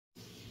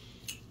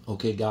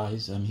Okay,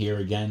 guys, I'm here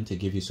again to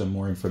give you some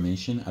more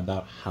information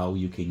about how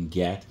you can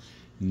get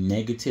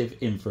negative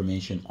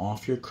information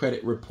off your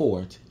credit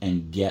report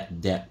and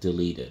get debt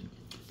deleted.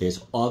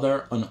 There's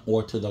other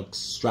unorthodox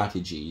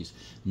strategies,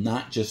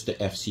 not just the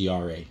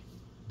FCRA.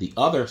 The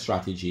other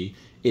strategy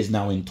is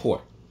now in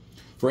tort.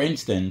 For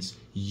instance,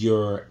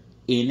 you're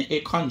in a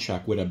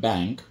contract with a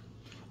bank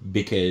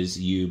because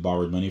you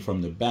borrowed money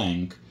from the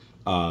bank,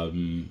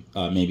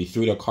 maybe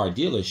through the car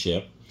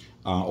dealership,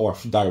 or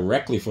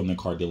directly from the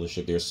car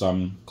dealership. There's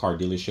some car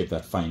dealership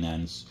that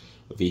finance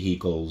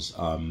vehicles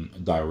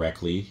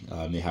directly.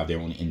 They have their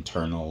own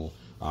internal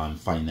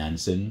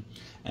financing,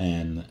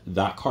 and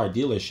that car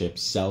dealership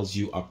sells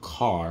you a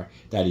car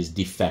that is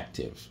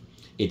defective.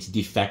 It's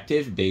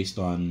defective based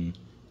on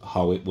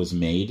how it was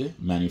made,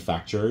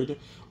 manufactured,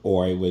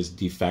 or it was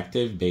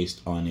defective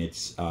based on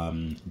its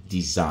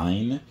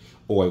design,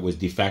 or it was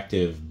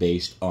defective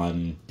based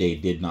on they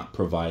did not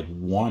provide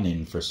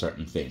warning for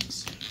certain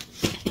things.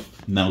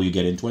 Now you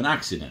get into an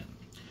accident,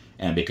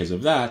 and because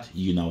of that,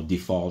 you now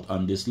default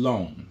on this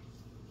loan.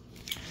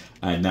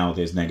 And now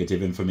there's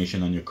negative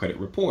information on your credit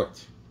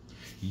report.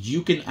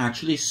 You can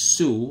actually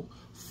sue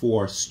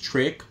for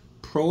strict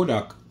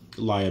product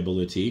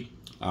liability,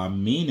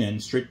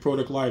 meaning strict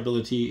product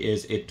liability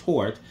is a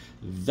tort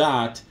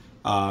that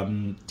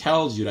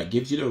tells you, that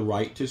gives you the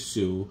right to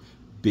sue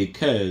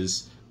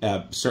because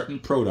certain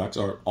products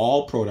or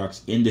all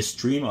products in the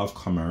stream of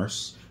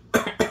commerce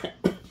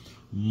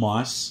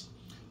must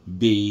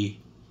be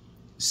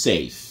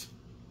safe.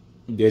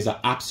 There's an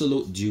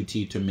absolute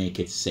duty to make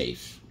it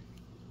safe.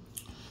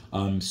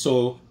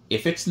 So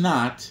if it's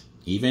not,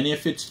 even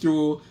if it's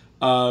through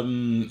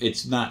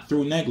it's not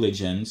through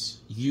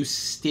negligence, you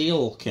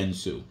still can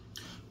sue.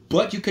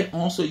 But you can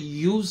also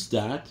use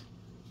that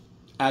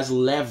as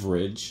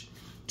leverage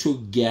to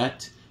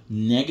get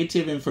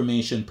negative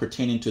information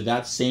pertaining to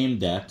that same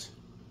debt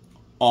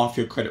off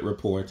your credit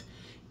report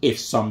if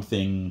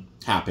something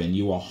happened,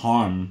 you were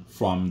harmed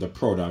from the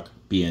product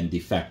being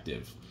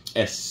defective,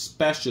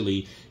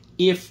 especially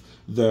if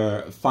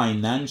the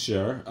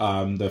financier,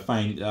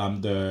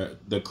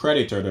 the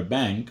creditor, the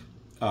bank,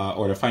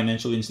 or the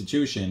financial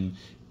institution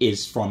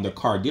is from the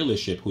car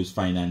dealership who's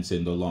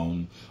financing the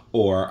loan,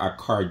 or a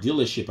car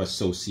dealership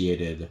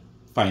associated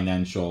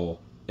financial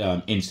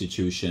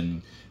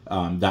institution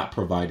that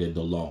provided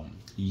the loan.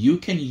 You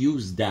can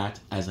use that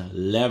as a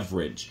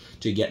leverage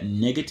to get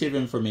negative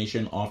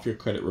information off your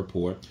credit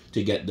report,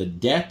 to get the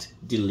debt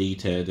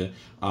deleted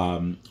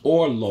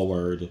or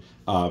lowered,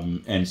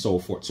 and so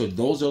forth. So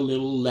those are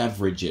little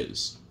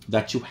leverages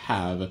that you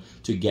have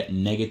to get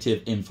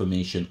negative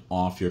information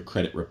off your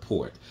credit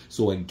report.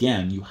 So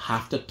again, you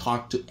have to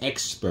talk to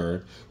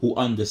experts who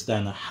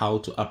understand how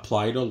to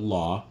apply the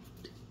law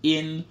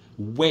in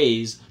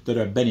ways that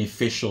are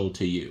beneficial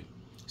to you.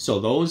 So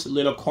those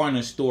little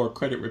corner store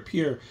credit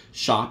repair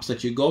shops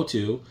that you go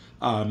to,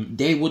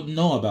 they would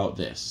know about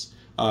this.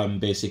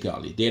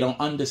 Basically, they don't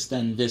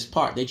understand this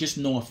part. They just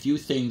know a few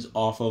things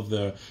off of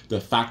the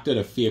FACTA,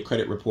 the Fair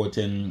Credit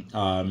Reporting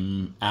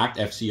Act,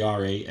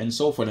 FCRA, and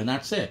so forth, and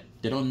that's it.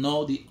 They don't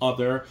know the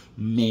other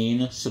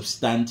main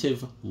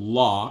substantive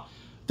law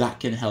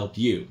that can help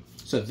you.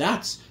 So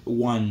that's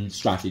one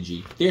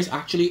strategy. There's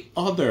actually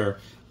other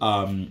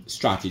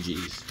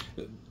strategies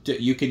that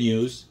you can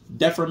use.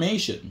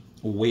 Defamation,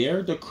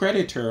 where the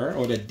creditor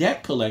or the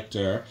debt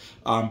collector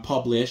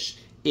publish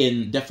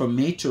in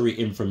defamatory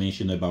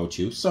information about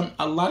you.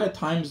 A lot of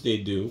times they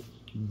do,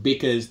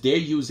 because they're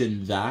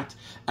using that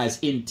as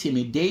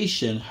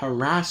intimidation,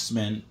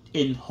 harassment,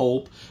 in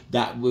hope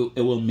that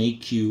it will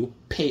make you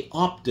pay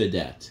up the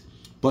debt.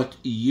 But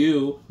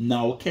you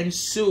now can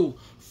sue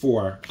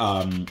for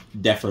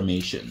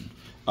defamation.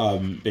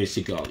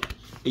 Basically,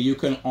 you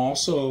can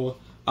also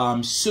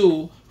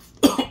sue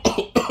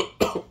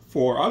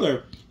for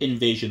other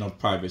invasion of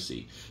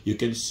privacy. You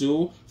can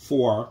sue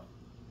for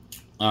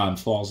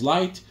false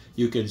light.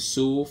 You can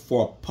sue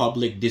for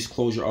public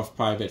disclosure of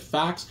private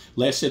facts.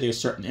 Let's say there's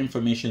certain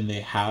information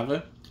they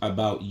have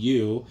about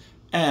you,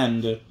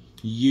 and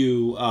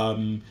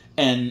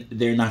and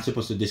they're not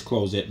supposed to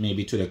disclose it,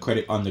 maybe to the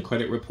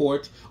credit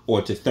report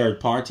or to third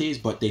parties,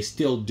 but they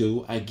still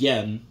do,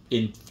 again,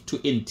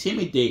 to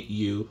intimidate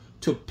you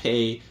to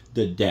pay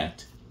the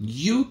debt.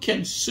 You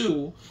can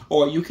sue,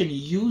 or you can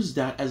use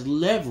that as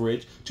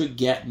leverage to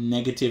get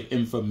negative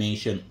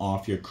information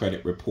off your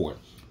credit report.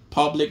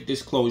 Public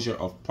disclosure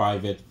of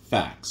private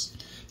facts.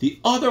 The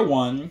other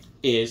one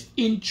is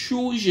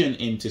intrusion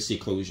into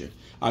seclusion.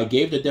 I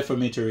gave the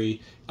defamatory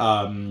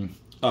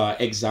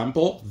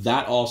example.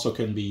 That also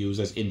can be used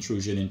as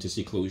intrusion into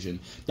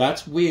seclusion.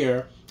 That's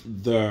where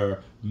the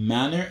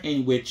manner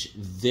in which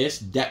this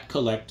debt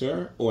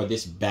collector or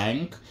this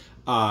bank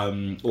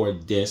or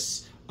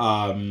this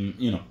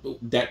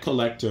debt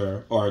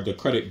collector or the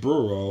credit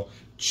bureau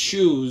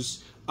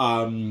choose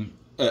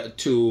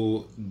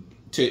to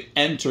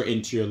enter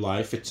into your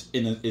life. It's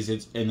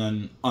in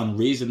an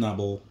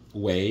unreasonable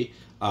way,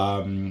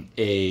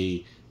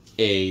 a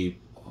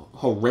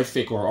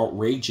horrific or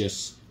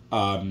outrageous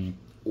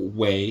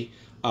way,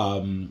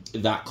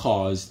 that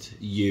caused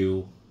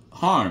you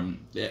harm.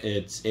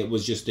 It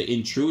was just, the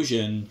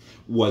intrusion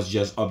was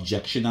just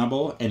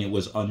objectionable and it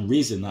was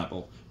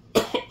unreasonable.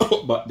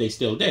 But they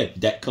still did.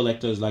 Debt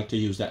collectors like to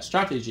use that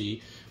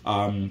strategy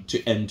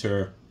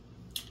to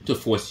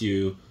force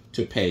you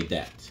to pay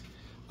debt.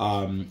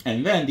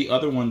 And then the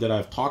other one that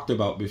I've talked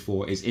about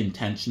before is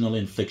intentional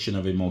infliction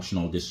of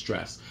emotional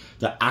distress.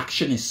 The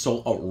action is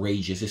so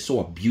outrageous, it's so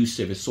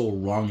abusive, it's so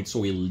wrong, it's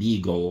so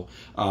illegal,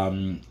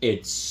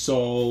 it's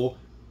so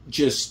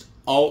just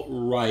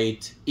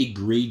outright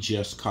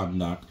egregious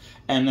conduct.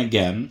 And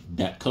again,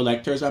 debt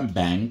collectors and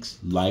banks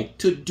like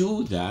to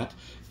do that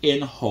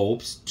in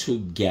hopes to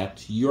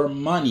get your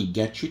money,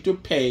 get you to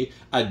pay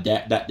a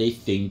debt that they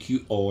think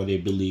you owe or they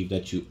believe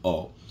that you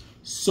owe.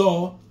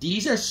 So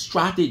these are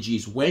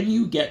strategies. When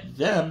you get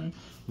them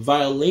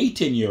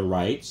violating your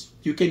rights,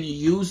 you can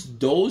use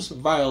those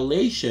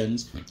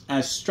violations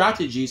as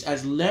strategies,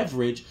 as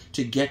leverage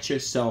to get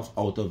yourself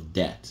out of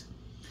debt.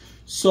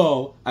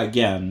 So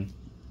again,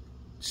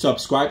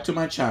 subscribe to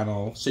my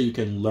channel so you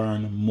can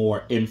learn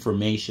more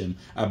information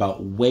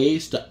about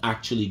ways to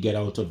actually get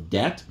out of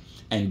debt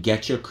and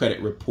get your credit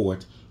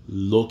report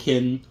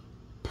looking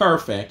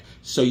perfect,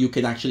 so you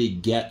can actually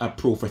get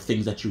approved for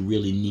things that you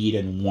really need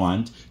and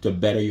want to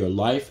better your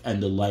life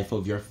and the life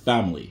of your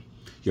family.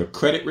 Your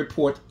credit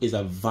report is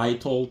a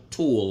vital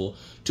tool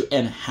to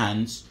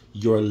enhance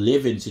your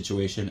living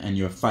situation and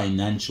your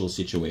financial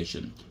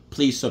situation.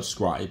 Please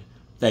subscribe.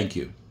 Thank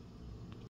you.